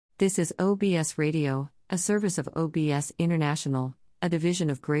This is OBS Radio, a service of OBS International, a division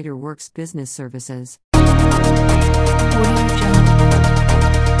of Greater Works Business Services.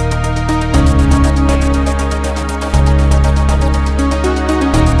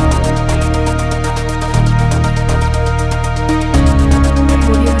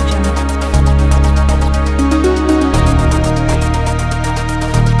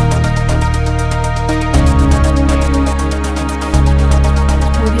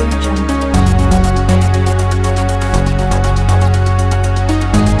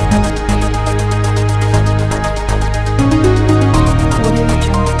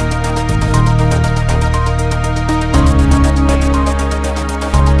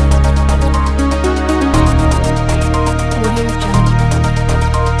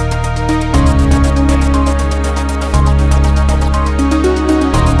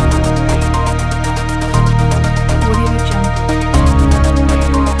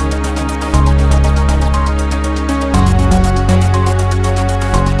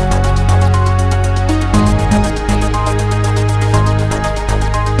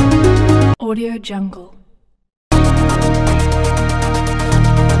 Audio Jungle.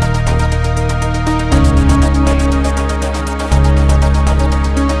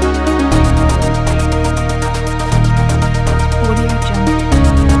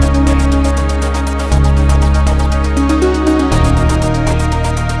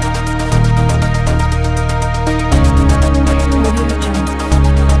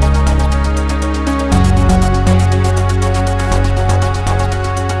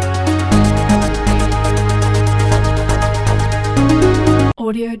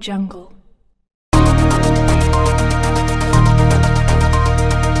 Audio Jungle.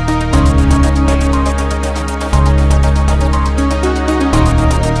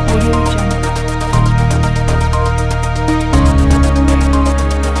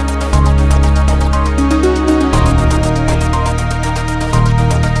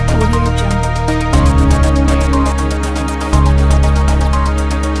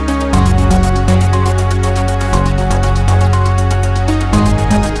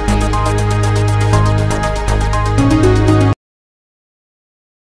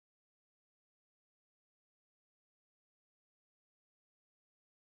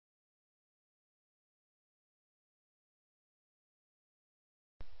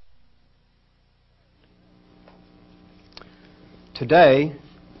 Today,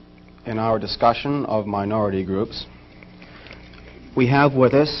 in our discussion of minority groups, we have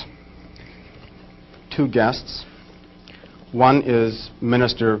with us two guests. One is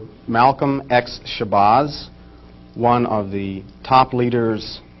Minister Malcolm X. Shabazz, one of the top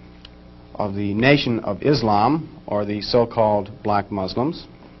leaders of the Nation of Islam, or the so-called black Muslims.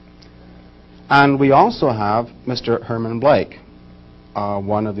 And we also have Mr. Herman Blake,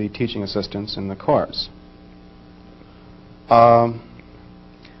 one of the teaching assistants in the course.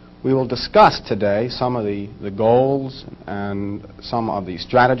 We will discuss today some of the goals and some of the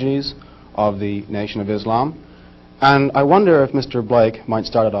strategies of the Nation of Islam. And I wonder if Mr. Blake might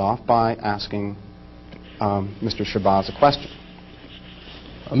start it off by asking Mr. Shabazz a question.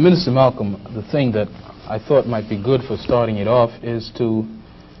 Minister Malcolm, the thing that I thought might be good for starting it off is to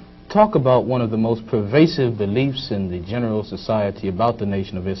talk about one of the most pervasive beliefs in the general society about the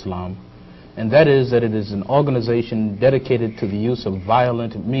Nation of Islam, and that is that it is an organization dedicated to the use of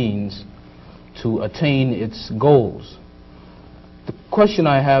violent means to attain its goals. The question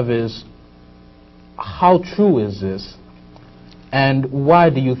I have is, how true is this, and why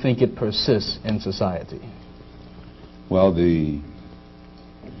do you think it persists in society? Well, the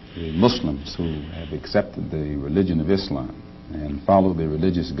Muslims who have accepted the religion of Islam and follow the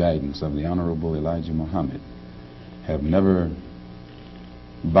religious guidance of the Honorable Elijah Muhammad have never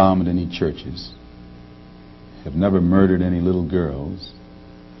bombed any churches, have never murdered any little girls,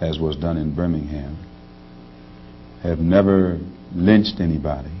 as was done in Birmingham, have never lynched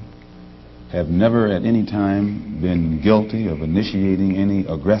anybody, have never at any time been guilty of initiating any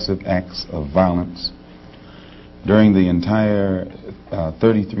aggressive acts of violence during the entire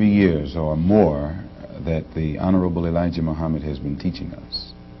 33 years or more that the Honorable Elijah Muhammad has been teaching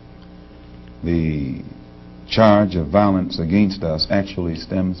us. The charge of violence against us actually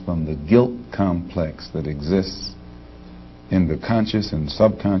stems from the guilt complex that exists in the conscious and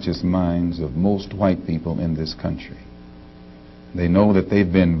subconscious minds of most white people in this country. They know that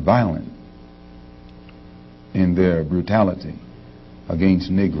they've been violent in their brutality against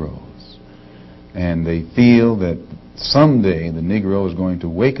Negroes, and they feel that someday the Negro is going to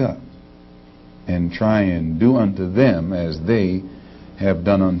wake up and try and do unto them as they have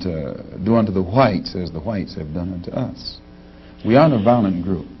done unto the whites, as the whites have done unto us. We aren't a violent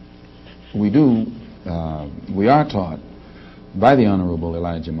group. we are taught by the Honorable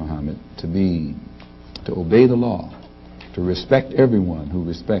Elijah Muhammad to obey the law, to respect everyone who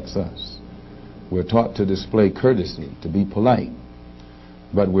respects us. We're taught to display courtesy, to be polite.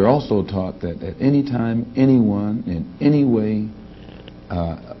 But we're also taught that at any time, anyone in any way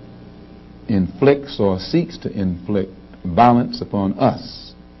inflicts or seeks to inflict violence upon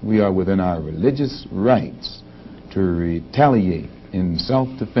us, we are within our religious rights to retaliate in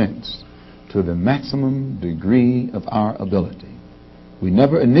self-defense to the maximum degree of our ability. We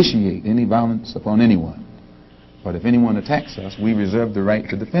never initiate any violence upon anyone. But if anyone attacks us, we reserve the right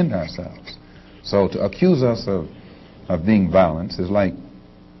to defend ourselves. So to accuse us of being violent is like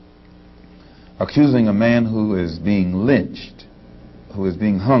accusing a man who is being lynched, who is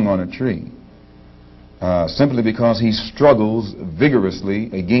being hung on a tree, simply because he struggles vigorously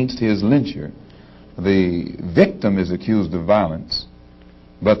against his lyncher. The victim is accused of violence,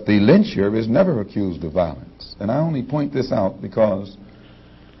 but the lyncher is never accused of violence. And I only point this out because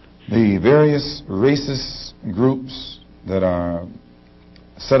the various racist groups that are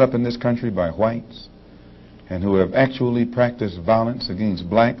set up in this country by whites and who have actually practiced violence against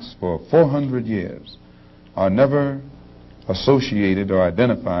blacks for 400 years are never associated or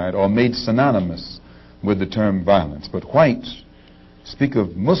identified or made synonymous with the term violence. But whites speak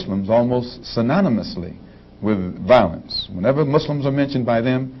of Muslims almost synonymously with violence. Whenever Muslims are mentioned by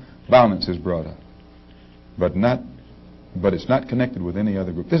them, violence is brought up. But it's not connected with any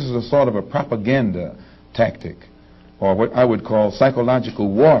other group. This is a sort of a propaganda tactic, or what I would call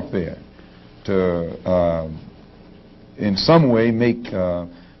psychological warfare, to in some way make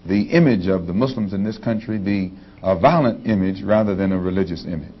the image of the Muslims in this country be a violent image rather than a religious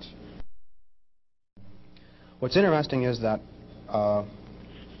image. What's interesting is that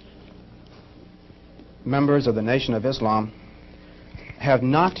members of the Nation of Islam have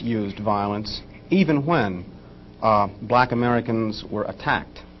not used violence even when black Americans were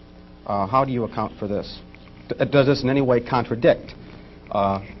attacked. How do you account for this? Does this in any way contradict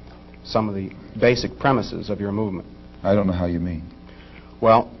some of the basic premises of your movement? I don't know how you mean.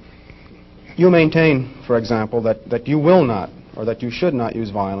 Well, you maintain, for example, that you will not, or that you should not use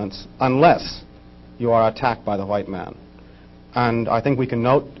violence unless you are attacked by the white man. And I think we can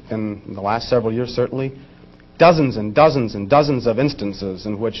note in the last several years, certainly, dozens and dozens and dozens of instances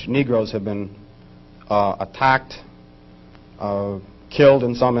in which Negroes have been attacked, killed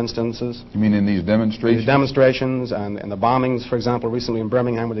in some instances. You mean in these demonstrations? These demonstrations and the bombings, for example, recently in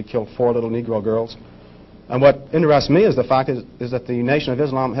Birmingham where they killed 4 little Negro girls. And what interests me is the fact is that the Nation of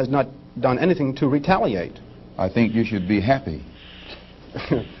Islam has not done anything to retaliate. I think you should be happy.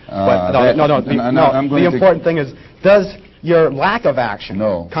 But the important thing is, does your lack of action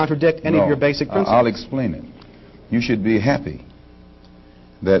contradict any of your basic principles? I'll explain it. You should be happy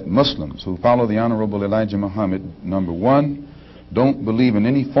that Muslims who follow the Honorable Elijah Muhammad, number one, don't believe in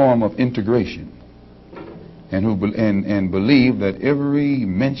any form of integration, and who believe that every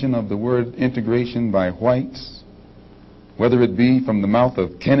mention of the word integration by whites, whether it be from the mouth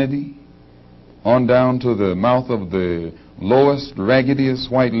of Kennedy on down to the mouth of the lowest,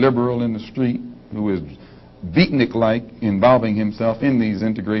 raggediest white liberal in the street who is beatnik-like involving himself in these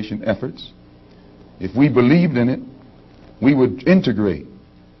integration efforts, if we believed in it, we would integrate,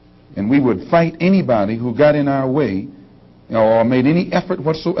 and we would fight anybody who got in our way or made any effort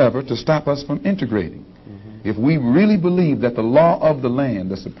whatsoever to stop us from integrating. If we really believed that the law of the land,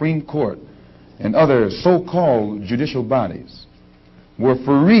 the Supreme Court, and other so-called judicial bodies were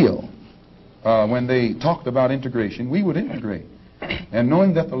for real when they talked about integration, we would integrate. And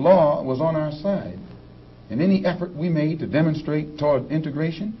knowing that the law was on our side, and any effort we made to demonstrate toward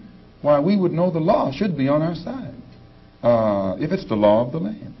integration, why, we would know the law should be on our side, if it's the law of the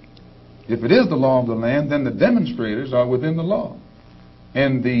land. If it is the law of the land, then the demonstrators are within the law,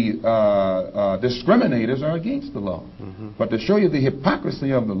 and the discriminators are against the law. But to show you the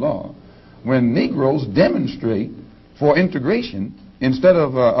hypocrisy of the law, when Negroes demonstrate for integration, instead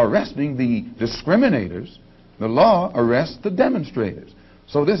of arresting the discriminators, the law arrests the demonstrators.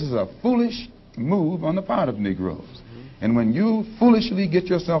 So this is a foolish move on the part of Negroes. And when you foolishly get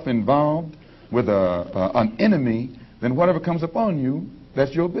yourself involved with an enemy, then whatever comes upon you,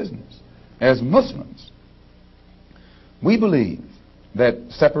 that's your business. As Muslims, we believe that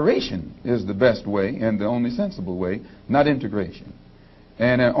separation is the best way and the only sensible way, not integration.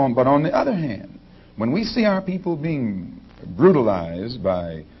 And but on the other hand, when we see our people being brutalized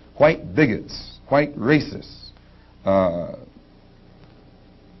by white bigots, white racists,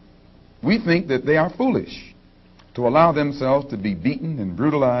 we think that they are foolish to allow themselves to be beaten and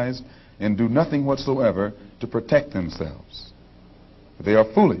brutalized and do nothing whatsoever to protect themselves. They are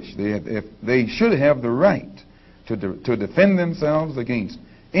foolish. They should have the right to defend themselves against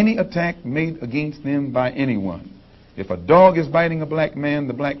any attack made against them by anyone. If a dog is biting a black man,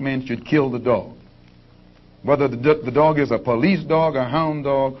 the black man should kill the dog. Whether the dog is a police dog, a hound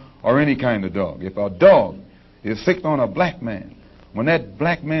dog, or any kind of dog. If a dog is sick on a black man, when that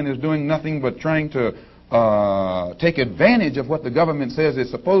black man is doing nothing but trying to take advantage of what the government says is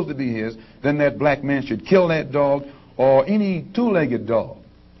supposed to be his, then that black man should kill that dog or any two-legged dog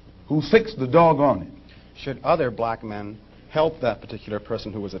who sicks the dog on it. Should other black men help that particular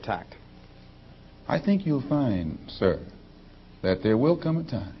person who was attacked? I think you'll find, sir, that there will come a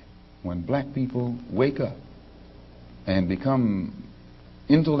time when black people wake up and become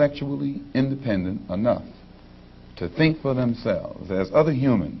intellectually independent enough to think for themselves, as other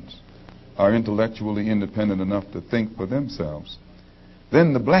humans are intellectually independent enough to think for themselves.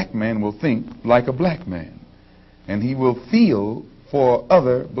 Then the black man will think like a black man, and he will feel for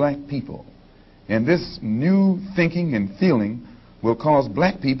other black people. And this new thinking and feeling will cause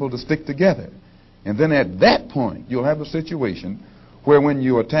black people to stick together. And then at that point, you'll have a situation where when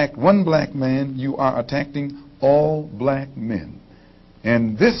you attack one black man, you are attacking all black men.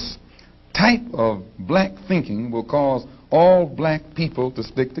 And this type of black thinking will cause all black people to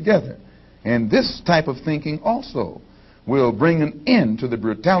stick together. And this type of thinking also will bring an end to the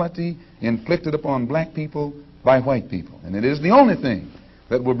brutality inflicted upon black people by white people. And it is the only thing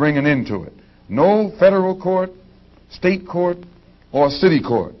that will bring an end to it. No federal court, state court, or city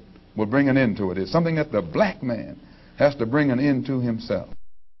court will bring an end to it. It's something that the black man has to bring an end to himself.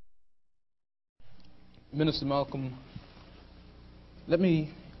 Minister Malcolm, let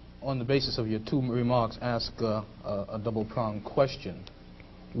me, on the basis of your two remarks, ask a double-pronged question.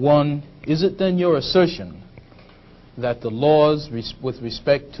 One, is it then your assertion that the laws with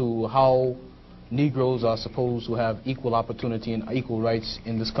respect to how Negroes are supposed to have equal opportunity and equal rights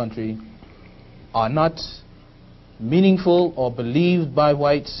in this country are not meaningful or believed by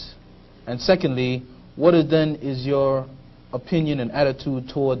whites? And secondly, what is your opinion and attitude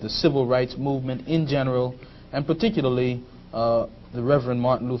toward the civil rights movement in general, and particularly the Reverend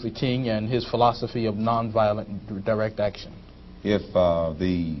Martin Luther King and his philosophy of nonviolent direct action? If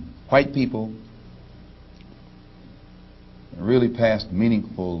the white people really passed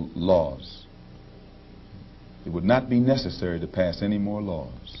meaningful laws, it would not be necessary to pass any more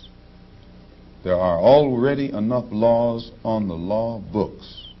laws. There are already enough laws on the law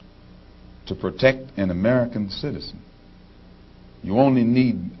books to protect an American citizen. You only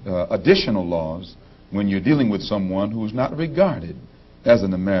need additional laws when you're dealing with someone who is not regarded as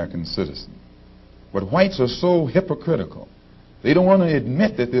an American citizen. But whites are so hypocritical. They don't want to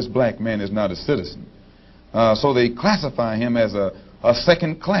admit that this black man is not a citizen. So they classify him as a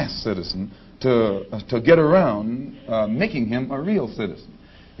second-class citizen to get around making him a real citizen.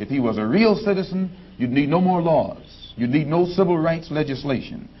 If he was a real citizen, you'd need no more laws. You'd need no civil rights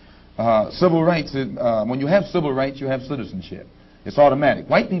legislation. Civil rights, when you have civil rights, you have citizenship. It's automatic.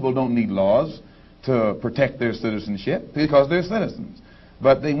 White people don't need laws to protect their citizenship because they're citizens.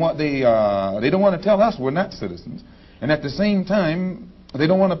 But they don't want to tell us we're not citizens. And at the same time, they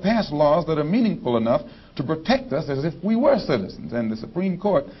don't want to pass laws that are meaningful enough to protect us as if we were citizens. And the Supreme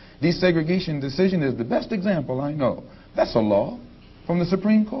Court desegregation decision is the best example I know. That's a law from the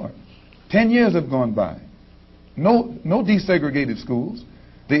Supreme Court. 10 years have gone by. No desegregated schools.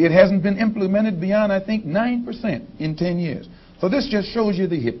 It hasn't been implemented beyond, I think, 9% in 10 years. So this just shows you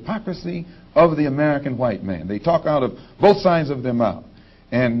the hypocrisy of the American white man. They talk out of both sides of their mouth.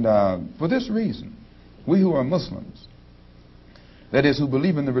 And for this reason, we who are Muslims, that is, who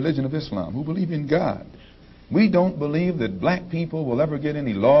believe in the religion of Islam, who believe in God, we don't believe that black people will ever get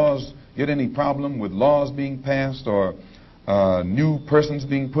any problem with laws being passed or new persons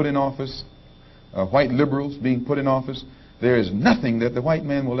being put in office, white liberals being put in office. There is nothing that the white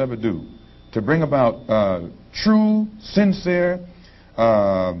man will ever do to bring about true, sincere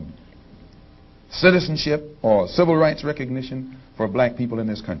citizenship or civil rights recognition for black people in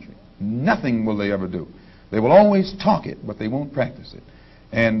this country. Nothing will they ever do. They will always talk it, but they won't practice it.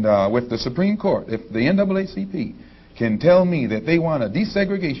 And with the Supreme Court, if the NAACP can tell me that they want a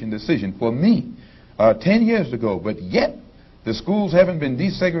desegregation decision for me 10 years ago, but yet the schools haven't been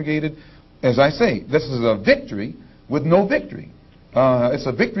desegregated, as I say, this is a victory with no victory. It's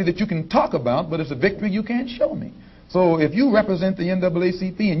a victory that you can talk about, but it's a victory you can't show me. So if you represent the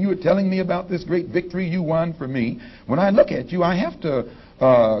NAACP and you are telling me about this great victory you won for me, when I look at you, I have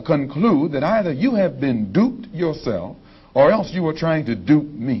to conclude that either you have been duped yourself or else you are trying to dupe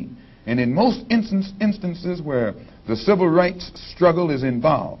me. And in most instances where the civil rights struggle is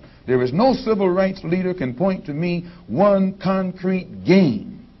involved, There is no civil rights leader can point to me one concrete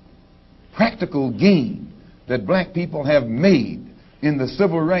gain, practical gain, that black people have made in the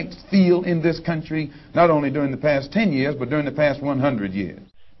civil rights field in this country, not only during the past 10 years, but during the past 100 years.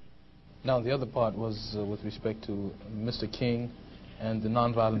 Now, the other part was with respect to Mr. King and the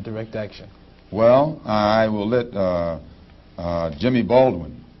nonviolent direct action. Well, I will let Jimmy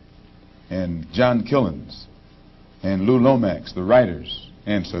Baldwin and John Killens and Lou Lomax, the writers,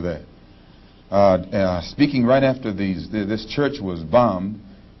 answer that. Speaking right after this church was bombed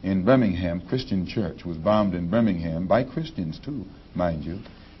in Birmingham, Christian church was bombed in Birmingham by Christians too, mind you,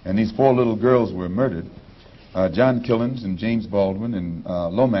 and these 4 little girls were murdered. John Killens and James Baldwin and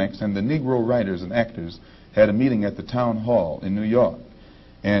Lomax and the Negro writers and actors had a meeting at the town hall in New York.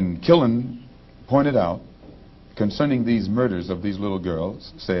 And Killen pointed out, concerning these murders of these little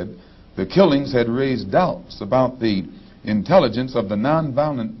girls, said the killings had raised doubts about the intelligence of the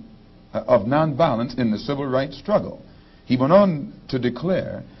nonviolence in the civil rights struggle. He went on to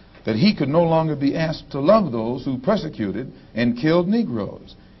declare that he could no longer be asked to love those who persecuted and killed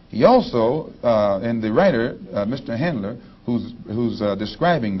Negroes. He also, and the writer, Mr. Handler, who's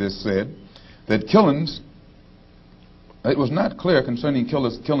describing this, said that Killens, it was not clear concerning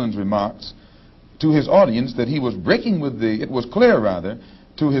Killens' remarks to his audience that he was breaking with it was clear rather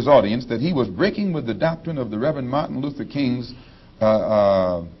to his audience that he was breaking with the doctrine of the Reverend Martin Luther King's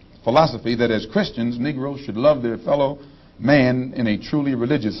philosophy that as Christians, Negroes should love their fellow man in a truly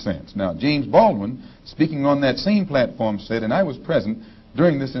religious sense. Now, James Baldwin, speaking on that same platform, said, and I was present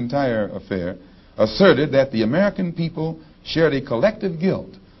during this entire affair, asserted that the American people shared a collective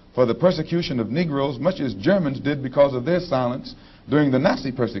guilt for the persecution of Negroes, much as Germans did because of their silence during the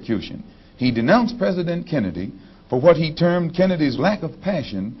Nazi persecution. He denounced President Kennedy for what he termed Kennedy's lack of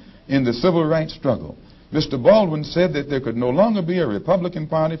passion in the civil rights struggle. Mr. Baldwin said that there could no longer be a Republican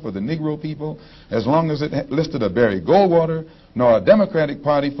Party for the Negro people as long as it listed a Barry Goldwater, nor a Democratic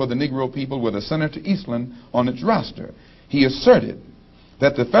Party for the Negro people with a Senator Eastland on its roster. He asserted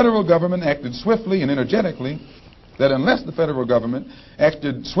that the federal government acted swiftly and energetically, that unless the federal government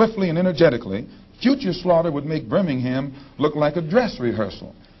acted swiftly and energetically, future slaughter would make Birmingham look like a dress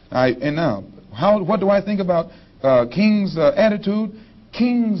rehearsal. And now, what do I think about King's attitude?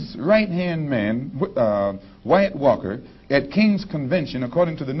 King's right-hand man, Wyatt Walker, at King's convention,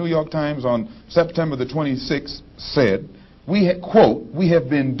 according to the New York Times on September the 26th, said, quote, we have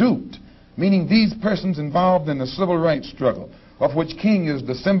been duped, meaning these persons involved in the civil rights struggle, of which King is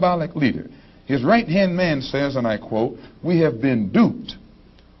the symbolic leader. His right-hand man says, and I quote, we have been duped,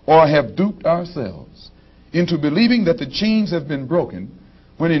 or have duped ourselves, into believing that the chains have been broken,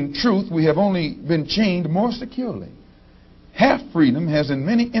 when in truth we have only been chained more securely. Half freedom has in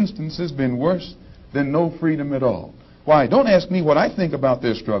many instances been worse than no freedom at all. Why, don't ask me what I think about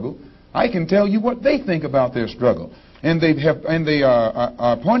their struggle. I can tell you what they think about their struggle. And they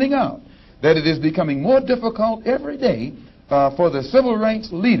are pointing out that it is becoming more difficult every day for the civil rights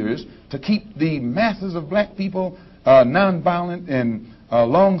leaders to keep the masses of black people nonviolent and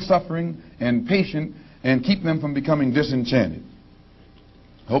long-suffering and patient and keep them from becoming disenchanted.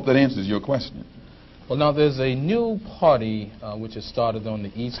 I hope that answers your question. Well, now there's a new party which has started on the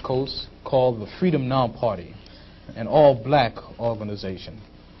East Coast called the Freedom Now Party, an all-black organization.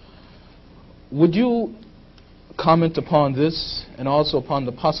 Would you comment upon this and also upon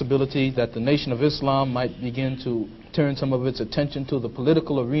the possibility that the Nation of Islam might begin to turn some of its attention to the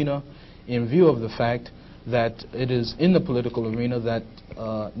political arena in view of the fact that it is in the political arena that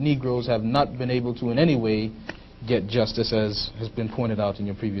Negroes have not been able to in any way get justice, as has been pointed out in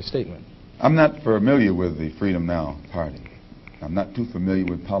your previous statement? I'm not familiar with the Freedom Now Party. I'm not too familiar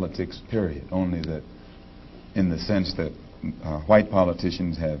with politics, period, only that in the sense that white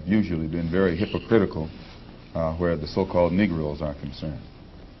politicians have usually been very hypocritical where the so-called Negroes are concerned.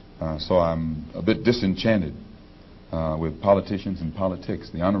 So I'm a bit disenchanted with politicians and politics.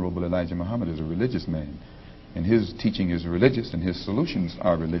 The Honorable Elijah Muhammad is a religious man, and his teaching is religious and his solutions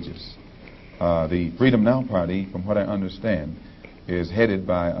are religious. The Freedom Now Party, from what I understand, is headed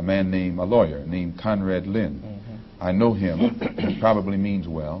by a lawyer named Conrad Lynn. Mm-hmm. I know him. He probably means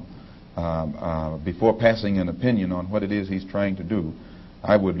well. Before passing an opinion on what it is he's trying to do,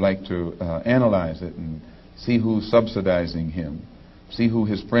 I would like to analyze it and see who's subsidizing him, see who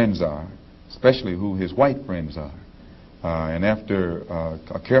his friends are, especially who his white friends are. And after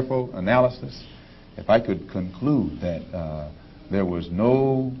a careful analysis, if I could conclude that there was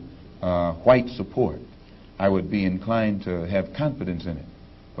no white support, I would be inclined to have confidence in it.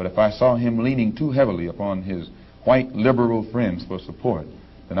 But if I saw him leaning too heavily upon his white liberal friends for support,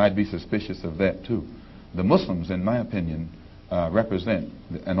 then I'd be suspicious of that too. The Muslims, in my opinion, represent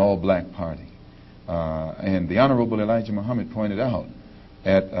an all-black party. And the Honorable Elijah Muhammad pointed out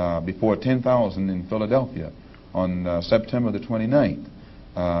at before 10,000 in Philadelphia on September the 29th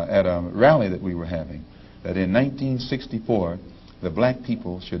at a rally that we were having, that in 1964 the black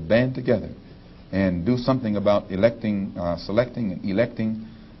people should band together and do something about selecting and electing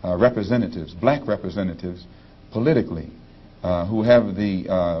representatives, black representatives, politically, who have the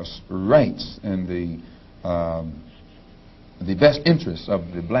rights and the best interests of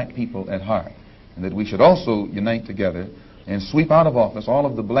the black people at heart, and that we should also unite together and sweep out of office all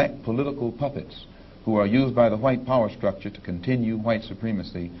of the black political puppets who are used by the white power structure to continue white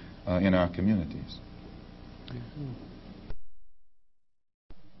supremacy in our communities.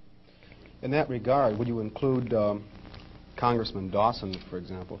 In that regard, would you include Congressman Dawson, for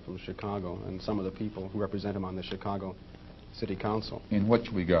example, from Chicago, and some of the people who represent him on the Chicago City Council? In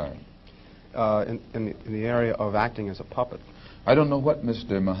which regard? In the area of acting as a puppet. I don't know what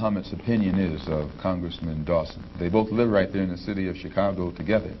Mr. Muhammad's opinion is of Congressman Dawson. They both live right there in the city of Chicago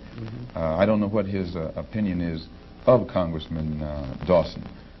together. I don't know what his opinion is of Congressman Dawson.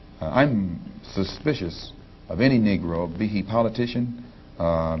 I'm suspicious of any Negro, be he politician,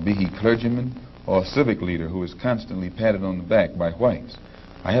 be he clergyman, or civic leader who is constantly patted on the back by whites.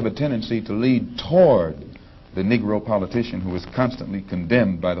 I have a tendency to lead toward the Negro politician who is constantly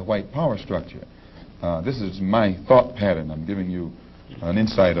condemned by the white power structure. This is my thought pattern. I'm giving you an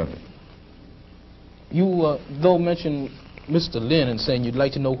insight of it. You, though, mentioned Mr. Lynn and saying you'd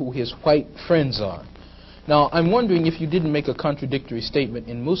like to know who his white friends are. Now, I'm wondering if you didn't make a contradictory statement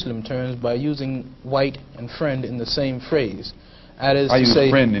in Muslim terms by using white and friend in the same phrase. That is I to use say,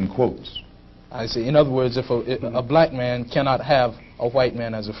 friend in quotes. I see. In other words, if a black man cannot have a white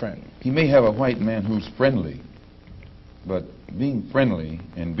man as a friend. He may have a white man who's friendly, but being friendly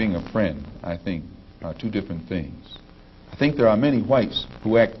and being a friend, I think, are two different things. I think there are many whites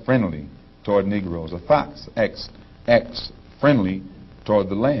who act friendly toward Negroes. A fox acts friendly toward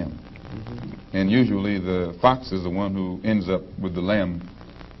the lamb. And usually the fox is the one who ends up with the lamb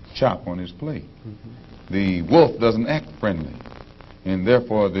chop on his plate. The wolf doesn't act friendly, and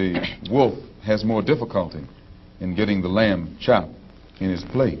therefore the wolf has more difficulty in getting the lamb chop in his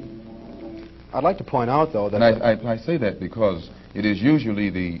plate. I'd like to point out, though, that... And I say that because it is usually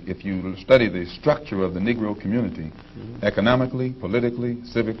if you study the structure of the Negro community, economically, politically,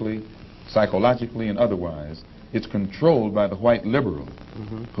 civically, psychologically, and otherwise, it's controlled by the white liberal,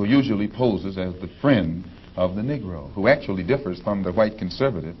 who usually poses as the friend of the Negro, who actually differs from the white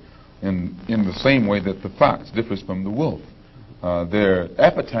conservative in the same way that the fox differs from the wolf. Their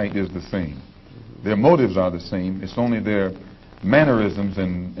appetite is the same. Their motives are the same. It's only their mannerisms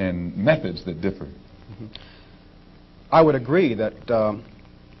and methods that differ. I would agree that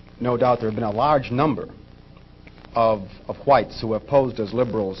no doubt there have been a large number of whites who have posed as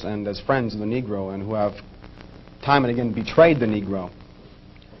liberals and as friends of the Negro and who have time and again betrayed the Negro.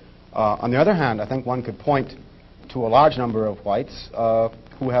 On the other hand, I think one could point to a large number of whites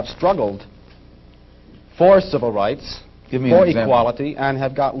who have struggled for civil rights, for equality, and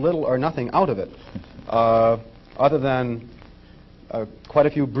have got little or nothing out of it, other than quite a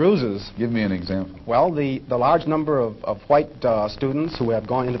few bruises. Give me an example. Well, the large number of white students who have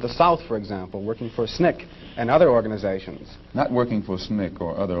gone into the South, for example, working for SNCC and other organizations. Not working for SNCC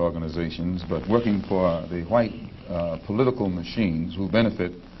or other organizations, but working for the white political machines who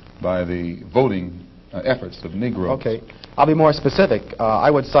benefit by the voting efforts of Negroes. Okay. I'll be more specific. I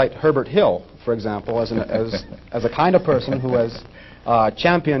would cite Herbert Hill, for example, as a kind of person who has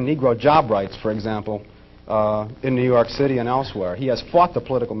championed Negro job rights, for example, in New York City and elsewhere. He has fought the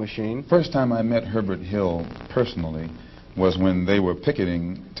political machine. First time I met Herbert Hill personally was when they were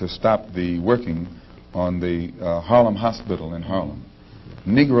picketing to stop the working on the Harlem Hospital in Harlem.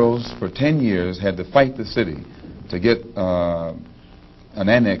 Negroes for 10 years had to fight the city to get an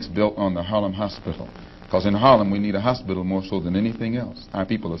annex built on the Harlem Hospital. Because in Harlem we need a hospital more so than anything else. Our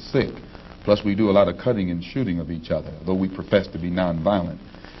people are sick. Plus we do a lot of cutting and shooting of each other, though we profess to be nonviolent.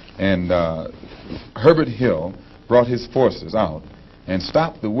 And Herbert Hill brought his forces out and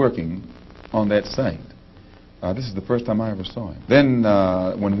stopped the working on that site. This is the first time I ever saw him. Then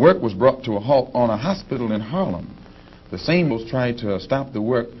when work was brought to a halt on a hospital in Harlem, the same was tried to stop the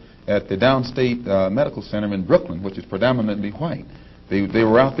work at the Downstate Medical Center in Brooklyn, which is predominantly white. They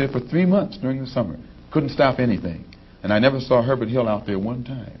were out there for 3 months during the summer. Couldn't stop anything. And I never saw Herbert Hill out there one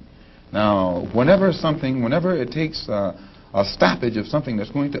time. Now, whenever it takes a stoppage of something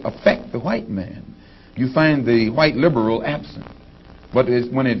that's going to affect the white man, you find the white liberal absent. But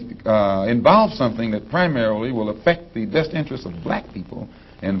when it involves something that primarily will affect the best interests of black people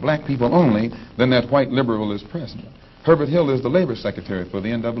and black people only, then that white liberal is present. Herbert Hill is the labor secretary for the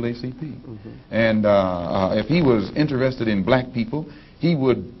NAACP. And if he was interested in black people, he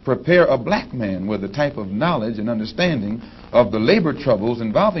would prepare a black man with the type of knowledge and understanding of the labor troubles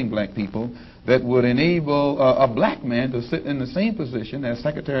involving black people that would enable a black man to sit in the same position as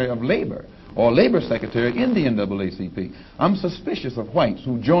Secretary of Labor or Labor Secretary in the NAACP. I'm suspicious of whites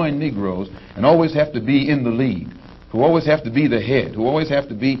who join Negroes and always have to be in the lead, who always have to be the head, who always have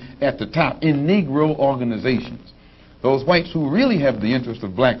to be at the top in Negro organizations. Those whites who really have the interest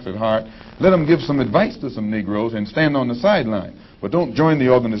of blacks at heart, let them give some advice to some Negroes and stand on the sideline. But don't join the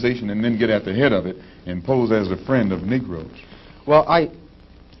organization and then get at the head of it and pose as a friend of Negroes. Well,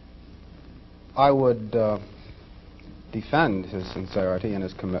 I would defend his sincerity and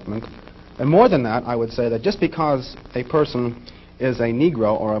his commitment. And more than that, I would say that just because a person is a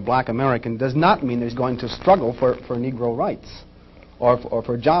Negro or a black American does not mean he's going to struggle for Negro rights or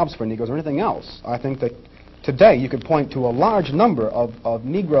for jobs for Negroes or anything else. I think that today you could point to a large number of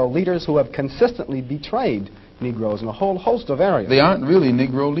Negro leaders who have consistently betrayed Negroes in a whole host of areas. They aren't really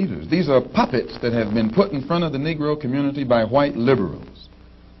Negro leaders. These are puppets that have been put in front of the Negro community by white liberals.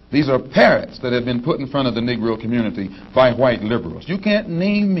 These are parrots that have been put in front of the Negro community by white liberals. You can't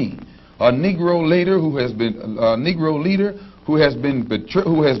name me a Negro leader who has been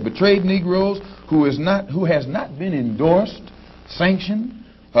betrayed Negroes, who has not been endorsed, sanctioned,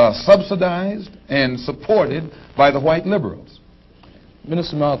 subsidized, and supported by the white liberals.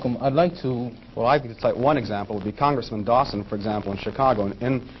 Minister Malcolm, I'd like to... Well, I could cite one example would be Congressman Dawson, for example, in Chicago.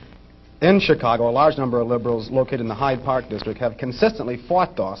 In Chicago, a large number of liberals located in the Hyde Park district have consistently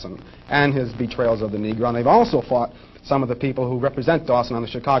fought Dawson and his betrayals of the Negro, and they've also fought some of the people who represent Dawson on the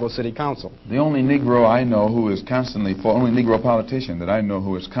Chicago City Council. The only Negro I know who is constantly fought, only Negro politician that I know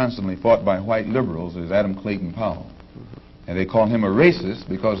who is constantly fought by white liberals is Adam Clayton Powell. And they call him a racist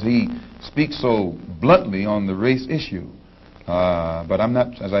because he speaks so bluntly on the race issue. But I'm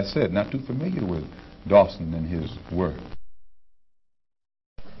not, as I said, not too familiar with Dawson and his work.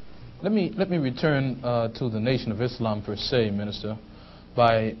 Let me return to the Nation of Islam per se, Minister,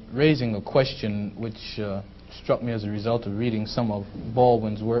 by raising a question which struck me as a result of reading some of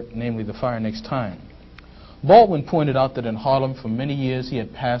Baldwin's work, namely The Fire Next Time. Baldwin pointed out that in Harlem for many years he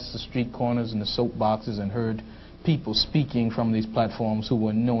had passed the street corners and the soapboxes and heard people speaking from these platforms who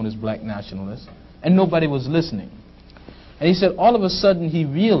were known as black nationalists, and nobody was listening. And he said all of a sudden he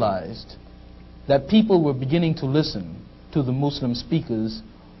realized that people were beginning to listen to the Muslim speakers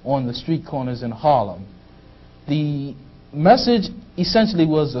on the street corners in Harlem. The message essentially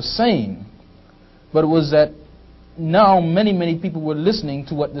was the same, but it was that now many people were listening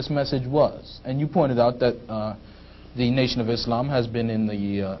to what this message was. And you pointed out that the Nation of Islam has been in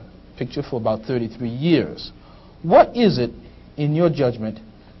the picture for about 33 years. What is it, in your judgment,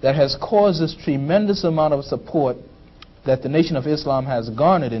 that has caused this tremendous amount of support that the Nation of Islam has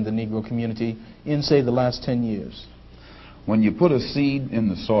garnered in the Negro community in, say, the last 10 years? When you put a seed in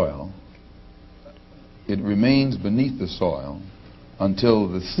the soil, it remains beneath the soil until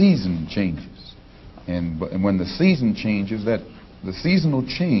the season changes. And when the season changes, that the seasonal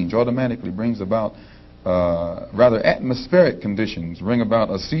change automatically brings about rather atmospheric conditions, bring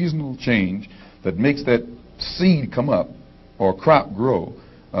about a seasonal change that makes that seed come up or crop grow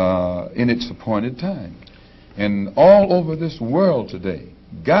in its appointed time. And all over this world today,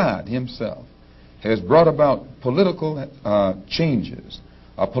 God himself has brought about political changes,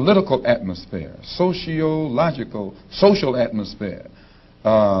 a political atmosphere, sociological, social atmosphere,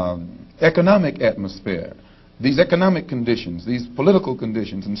 economic atmosphere. These economic conditions, these political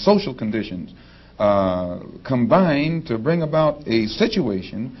conditions and social conditions combine to bring about a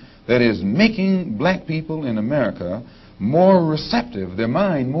situation that is making black people in America more receptive, their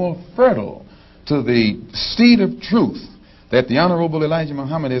mind more fertile to the seed of truth that the Honorable Elijah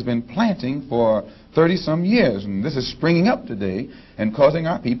Muhammad has been planting for 30-some years. And this is springing up today and causing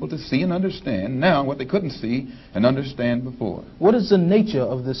our people to see and understand now what they couldn't see and understand before. What is the nature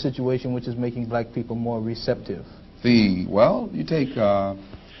of this situation which is making black people more receptive? Well, you take in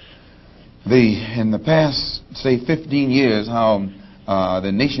the past, say, 15 years, how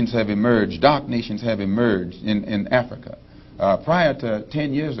the nations have emerged, dark nations have emerged in Africa. Prior to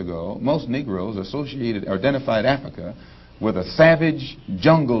 10 years ago, most Negroes identified Africa with a savage,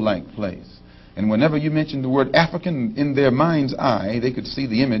 jungle-like place. And whenever you mentioned the word African, in their mind's eye, they could see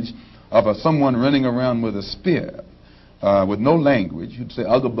the image of someone running around with a spear, with no language, who'd say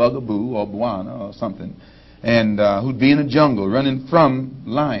Ugga Bugga Boo or Bwana or something, and who'd be in a jungle running from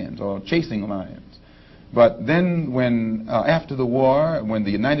lions or chasing lions. But then when, after the war, when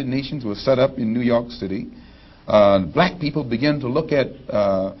the United Nations was set up in New York City, black people began to look at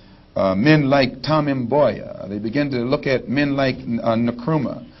men like Tom Mboya. They begin to look at men like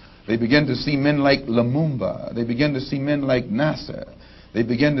Nkrumah. They begin to see men like Lumumba. They begin to see men like Nasser. They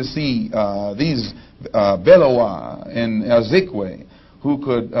begin to see these Belowa and Ezekwe, who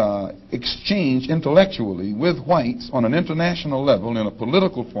could exchange intellectually with whites on an international level in a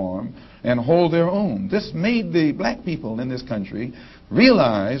political forum and hold their own. This made the black people in this country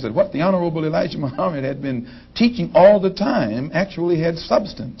realize that what the Honorable Elijah Muhammad had been teaching all the time actually had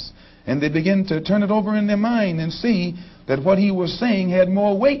substance. And they began to turn it over in their mind and see that what he was saying had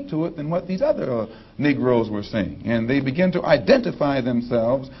more weight to it than what these other Negroes were saying. And they began to identify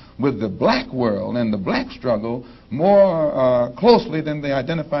themselves with the black world and the black struggle more closely than they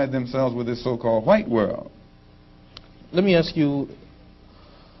identified themselves with this so-called white world. Let me ask you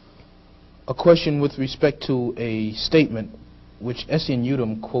a question with respect to a statement which Essien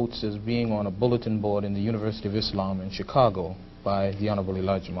Udom quotes as being on a bulletin board in the University of Islam in Chicago by the Honorable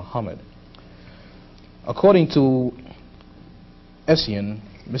Elijah Muhammad. According to Essien,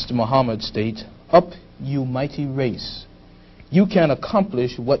 Mr. Muhammad states, "Up, you mighty race. You can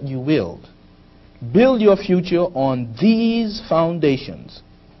accomplish what you willed. Build your future on these foundations: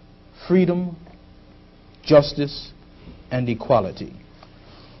 freedom, justice, and equality."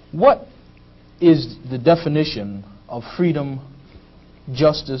 What is the definition of freedom,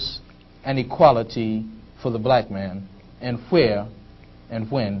 justice, and equality for the black man, and where and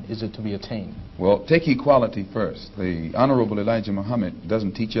when is it to be attained? Well, take equality first. The Honorable Elijah Muhammad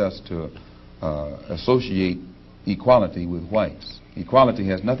doesn't teach us to associate equality with whites. Equality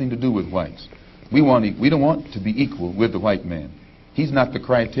has nothing to do with whites. We don't want to be equal with the white man. He's not the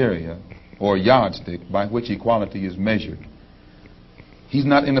criteria or yardstick by which equality is measured. He's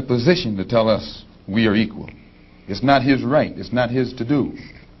not in a position to tell us we are equal. It's not his right. It's not his to do.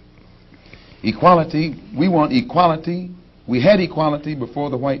 Equality, we want equality. We had equality before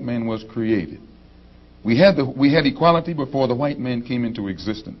the white man was created. We had equality before the white man came into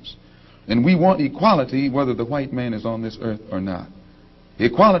existence. And we want equality whether the white man is on this earth or not.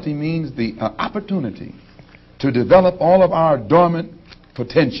 Equality means the opportunity to develop all of our dormant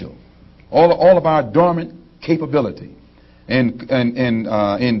potential, all of our dormant capability. And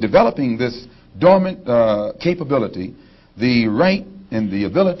in developing this dormant capability, the right and the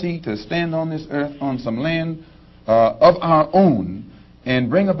ability to stand on this earth on some land of our own and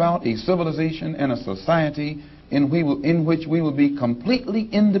bring about a civilization and a society in which we will be completely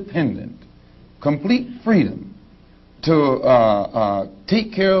independent, complete freedom to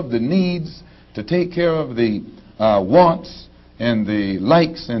take care of the needs, to take care of the wants and the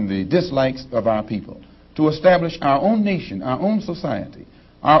likes and the dislikes of our people, to establish our own nation, our own society,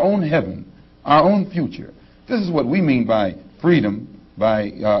 our own heaven, our own future. This is what we mean by freedom,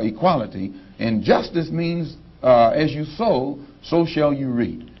 by equality. And justice means as you sow, so shall you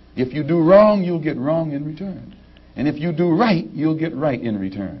reap. If you do wrong, you'll get wrong in return. And if you do right, you'll get right in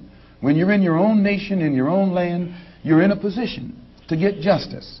return. When you're in your own nation, in your own land, you're in a position to get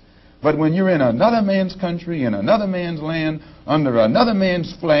justice. But when you're in another man's country, in another man's land, under another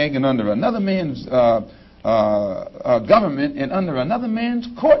man's flag, and under another man's government, and under another man's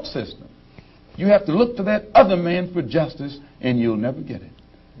court system, you have to look to that other man for justice, and you'll never get it.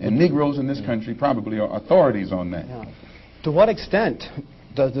 And Negroes in this country probably are authorities on that. Yeah. To what extent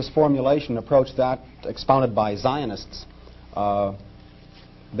does this formulation approach that expounded by Zionists?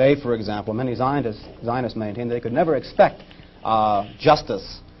 They, for example, many Zionists maintain they could never expect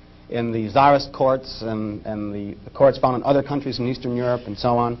justice in the Tsarist courts and the courts found in other countries in Eastern Europe and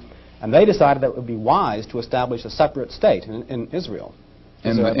so on. And they decided that it would be wise to establish a separate state in Israel.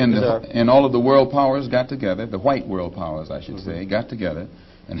 And all of the world powers got together, the white world powers, I should say, got together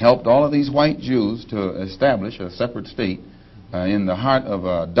and helped all of these white Jews to establish a separate state in the heart of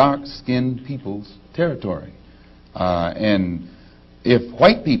a dark-skinned people's territory. And if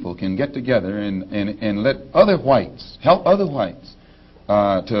white people can get together and let other whites, help other whites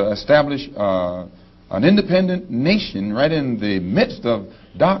to establish an independent nation right in the midst of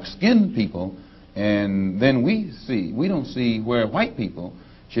dark-skinned people, and then we don't see where white people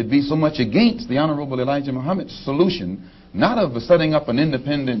should be so much against the Honorable Elijah Muhammad's solution, not of setting up an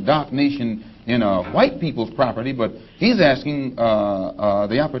independent dark nation in white people's property, but he's asking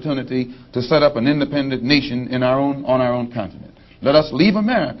the opportunity to set up an independent nation on our own continent. Let us leave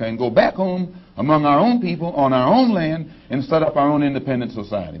America and go back home among our own people on our own land and set up our own independent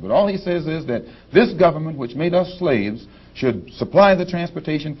society. But all he says is that this government, which made us slaves, should supply the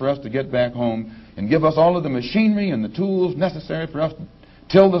transportation for us to get back home and give us all of the machinery and the tools necessary for us to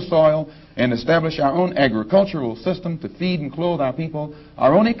till the soil and establish our own agricultural system to feed and clothe our people,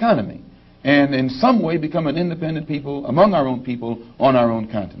 our own economy. and in some way become an independent people among our own people on our own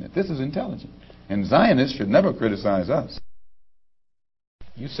continent. This is intelligent. And Zionists should never criticize us.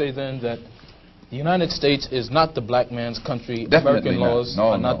 You say then that the United States is not the black man's country. Definitely American laws not. No,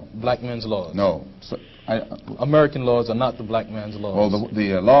 are no. not black man's laws. No. So, American laws are not the black man's laws. well,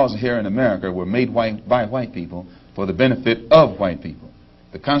 the laws here in America were made by white people for the benefit of white people.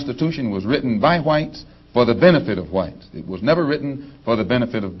 The Constitution was written by whites for the benefit of whites. It was never written for the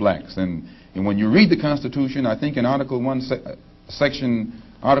benefit of blacks. And when you read the Constitution, I think in Article 1,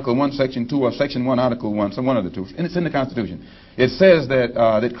 Article 1, Section 2, or Section 1, Article 1, some one of the two, and it's in the Constitution, it says that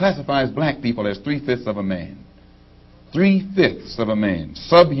it classifies black people as 3/5 of a man. 3/5 of a man,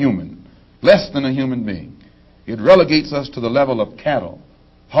 subhuman, less than a human being. It relegates us to the level of cattle,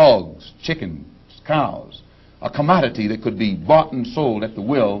 hogs, chickens, cows, a commodity that could be bought and sold at the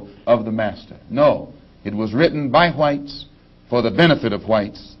will of the master. No, it was written by whites for the benefit of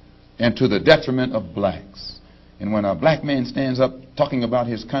whites and to the detriment of blacks. And when a black man stands up talking about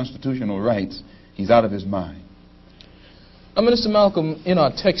his constitutional rights, he's out of his mind. Now, Minister Malcolm, in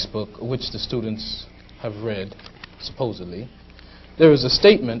our textbook, which the students have read, supposedly, there is a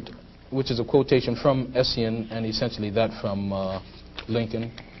statement, which is a quotation from Essien and essentially that from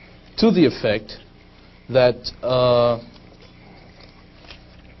Lincoln, to the effect that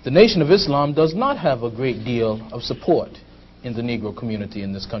the Nation of Islam does not have a great deal of support in the Negro community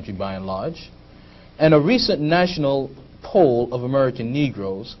in this country by and large. And a recent national poll of American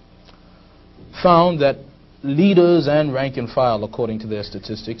Negroes found that leaders and rank and file, according to their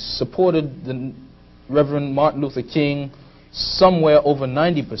statistics, supported the Reverend Martin Luther King somewhere over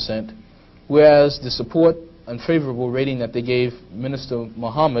 90%, whereas the support and favorable rating that they gave Minister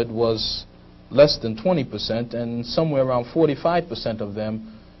Muhammad was less than 20%, and somewhere around 45% of them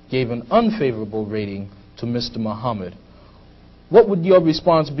gave an unfavorable rating to Mr. Muhammad. What would your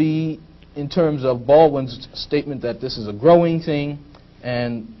response be in terms of Baldwin's statement that this is a growing thing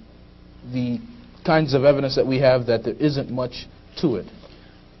and the kinds of evidence that we have that there isn't much to it?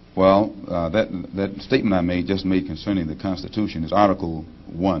 Well, that statement I just made concerning the Constitution is Article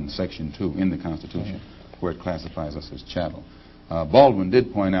 1, Section 2 in the Constitution, where it classifies us as chattel. Baldwin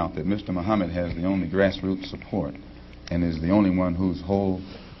did point out that Mr. Muhammad has the only grassroots support and is the only one whose whole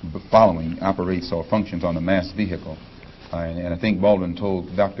following operates or functions on a mass vehicle. And I think Baldwin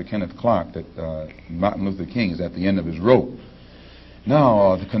told Dr. Kenneth Clark that Martin Luther King is at the end of his rope.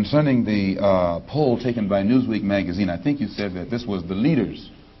 Now, concerning the poll taken by Newsweek magazine, I think you said that this was the leaders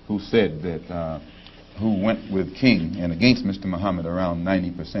who said that, who went with King and against Mr. Muhammad around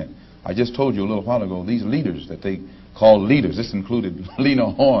 90%. I just told you a little while ago, these leaders that they call leaders, this included Lena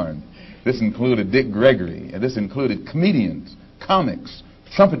Horne, this included Dick Gregory, and this included comedians, comics,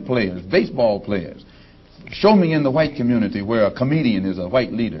 trumpet players, baseball players. Show me in the white community where a comedian is a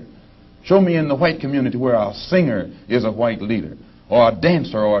white leader. Show me in the white community where a singer is a white leader, or a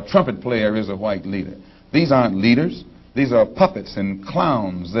dancer or a trumpet player is a white leader. These aren't leaders. These are puppets and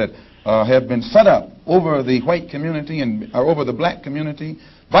clowns that have been set up over the white community and over the black community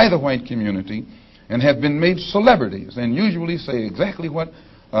by the white community and have been made celebrities and usually say exactly what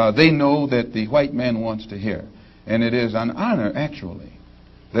they know that the white man wants to hear. And it is an honor, actually,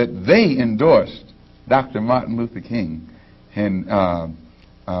 that they endorsed Dr. Martin Luther King and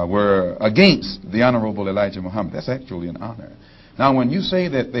were against the Honorable Elijah Muhammad. That's actually an honor. Now, when you say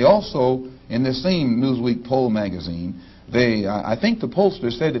that they also, in this same Newsweek poll magazine, I think the pollster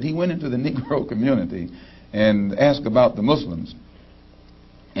said that he went into the Negro community and asked about the Muslims.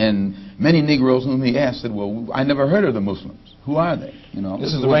 And many Negroes whom he asked said, well, I never heard of the Muslims. Who are they? You know,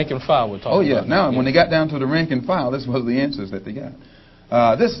 this is the rank and file we're talking about. Oh, yeah. Now, when they got down to the rank and file, this was the answers that they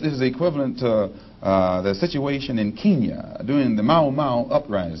got. This is equivalent to the situation in Kenya during the Mau Mau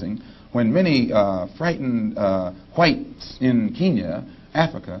uprising, when many frightened whites in Kenya,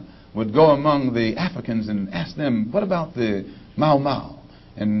 Africa, would go among the Africans and ask them, what about the Mau Mau?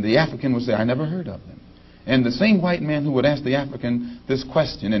 And the African would say, I never heard of them. And the same white man who would ask the African this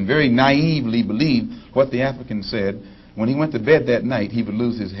question and very naively believe what the African said, when he went to bed that night, he would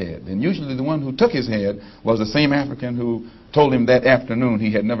lose his head. And usually the one who took his head was the same African who told him that afternoon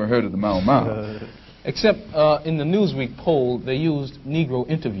he had never heard of the Mau Mau. Except in the Newsweek poll, they used Negro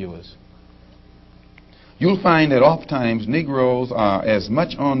interviewers. You'll find that oftentimes Negroes are as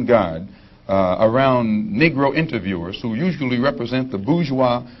much on guard around Negro interviewers, who usually represent the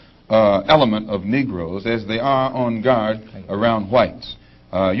bourgeois element of Negroes, as they are on guard around whites.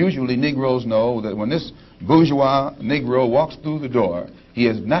 Usually Negroes know that when this bourgeois Negro walks through the door, he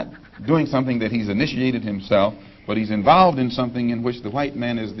is not doing something that he's initiated himself, but he's involved in something in which the white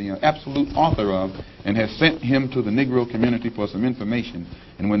man is the absolute author of and has sent him to the Negro community for some information.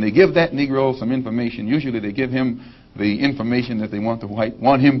 And when they give that Negro some information, usually they give him the information that they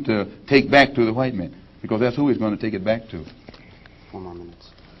want him to take back to the white man, because that's who he's going to take it back to. 4 more minutes.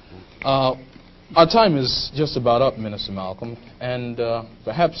 Our time is just about up, Minister Malcolm, and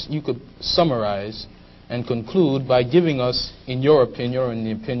perhaps you could summarize and conclude by giving us, in your opinion or in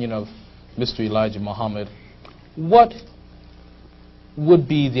the opinion of Mr. Elijah Muhammad, what would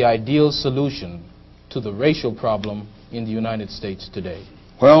be the ideal solution to the racial problem in the United States today?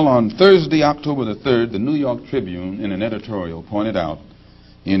 Well, on Thursday, October the 3rd, the New York Tribune, in an editorial, pointed out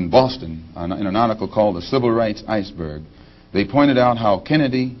in Boston, in an article called The Civil Rights Iceberg, they pointed out how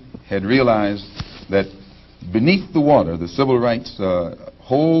Kennedy had realized that beneath the water, the civil rights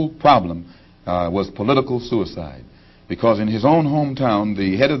whole problem was political suicide. Because in his own hometown,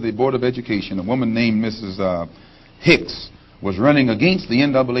 the head of the Board of Education, a woman named Mrs. Hicks, was running against the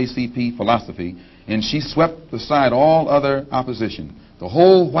NAACP philosophy, and she swept aside all other opposition. The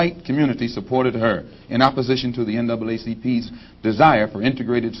whole white community supported her in opposition to the NAACP's desire for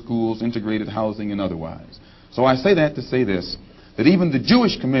integrated schools, integrated housing, and otherwise. So I say that to say this, that even the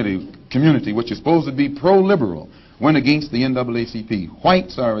Jewish community, which is supposed to be pro-liberal, went against the NAACP.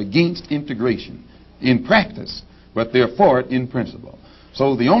 Whites are against integration in practice, but they're for it in principle.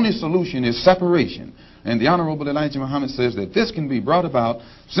 So the only solution is separation. And the Honorable Elijah Muhammad says that this can be brought about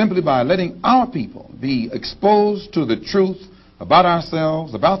simply by letting our people be exposed to the truth about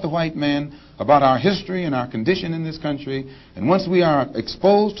ourselves, about the white man, about our history and our condition in this country. And once we are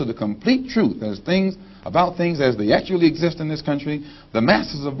exposed to the complete truth about things as they actually exist in this country, the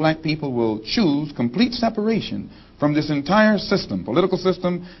masses of black people will choose complete separation from this entire system, political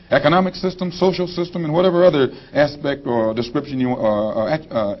system, economic system, social system, and whatever other aspect or description or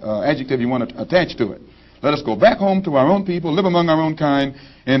adjective you want to attach to it. Let us go back home to our own people, live among our own kind,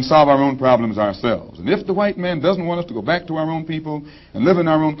 and solve our own problems ourselves. And if the white man doesn't want us to go back to our own people and live in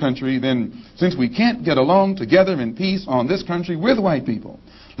our own country, then since we can't get along together in peace on this country with white people,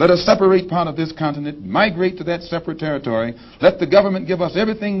 let us separate part of this continent, migrate to that separate territory, let the government give us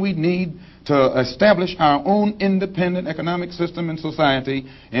everything we need to establish our own independent economic system and society,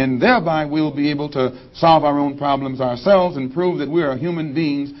 and thereby we'll be able to solve our own problems ourselves and prove that we are human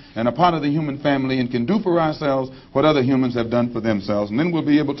beings and a part of the human family and can do for ourselves what other humans have done for themselves. And then we'll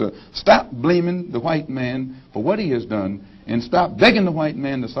be able to stop blaming the white man for what he has done and stop begging the white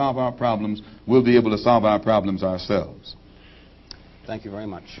man to solve our problems. We'll be able to solve our problems ourselves. Thank you very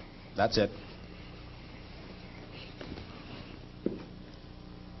much. That's it.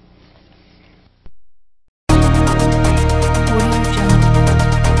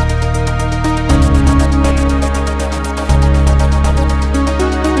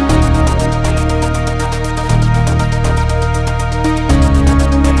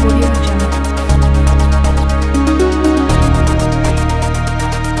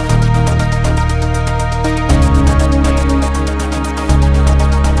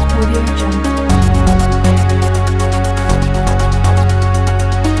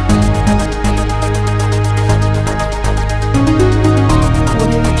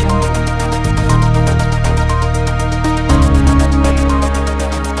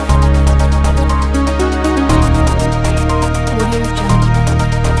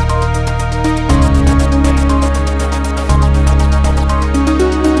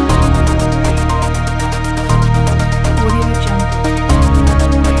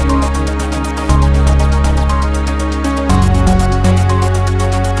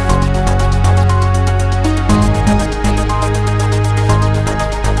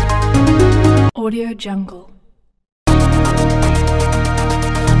 Audio Jungle.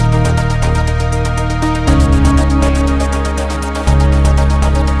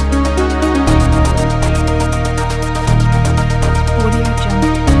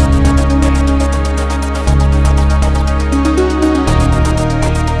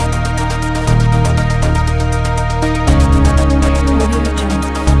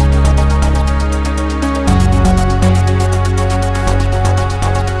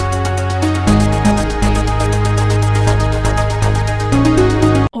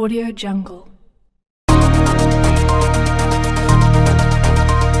 Audio Jungle.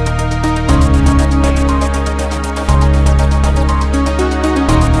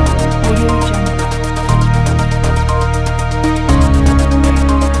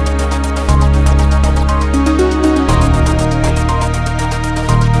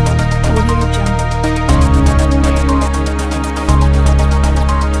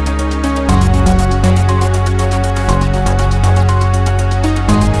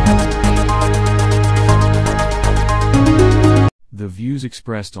 views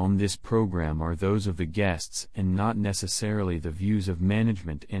expressed on this program are those of the guests and not necessarily the views of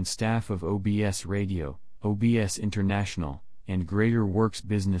management and staff of OBS Radio, OBS International, and Greater Works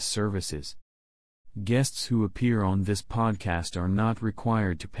Business Services. Guests who appear on this podcast are not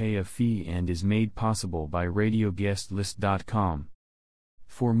required to pay a fee and is made possible by radioguestlist.com.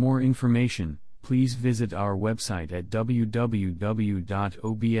 For more information, please visit our website at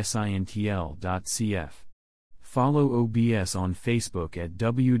www.obsintl.cf. Follow OBS on Facebook at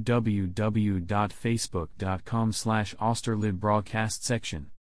www.facebook.com/Austerlid Broadcast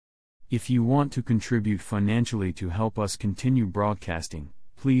Section. If you want to contribute financially to help us continue broadcasting,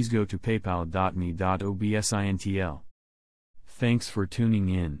 please go to paypal.me/obsintl. Thanks for tuning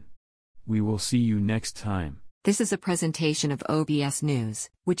in. We will see you next time. This is a presentation of OBS News,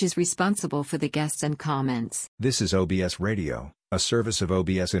 which is responsible for the guests and comments. This is OBS Radio, a service of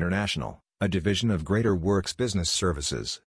OBS International, a division of Greater Works Business Services.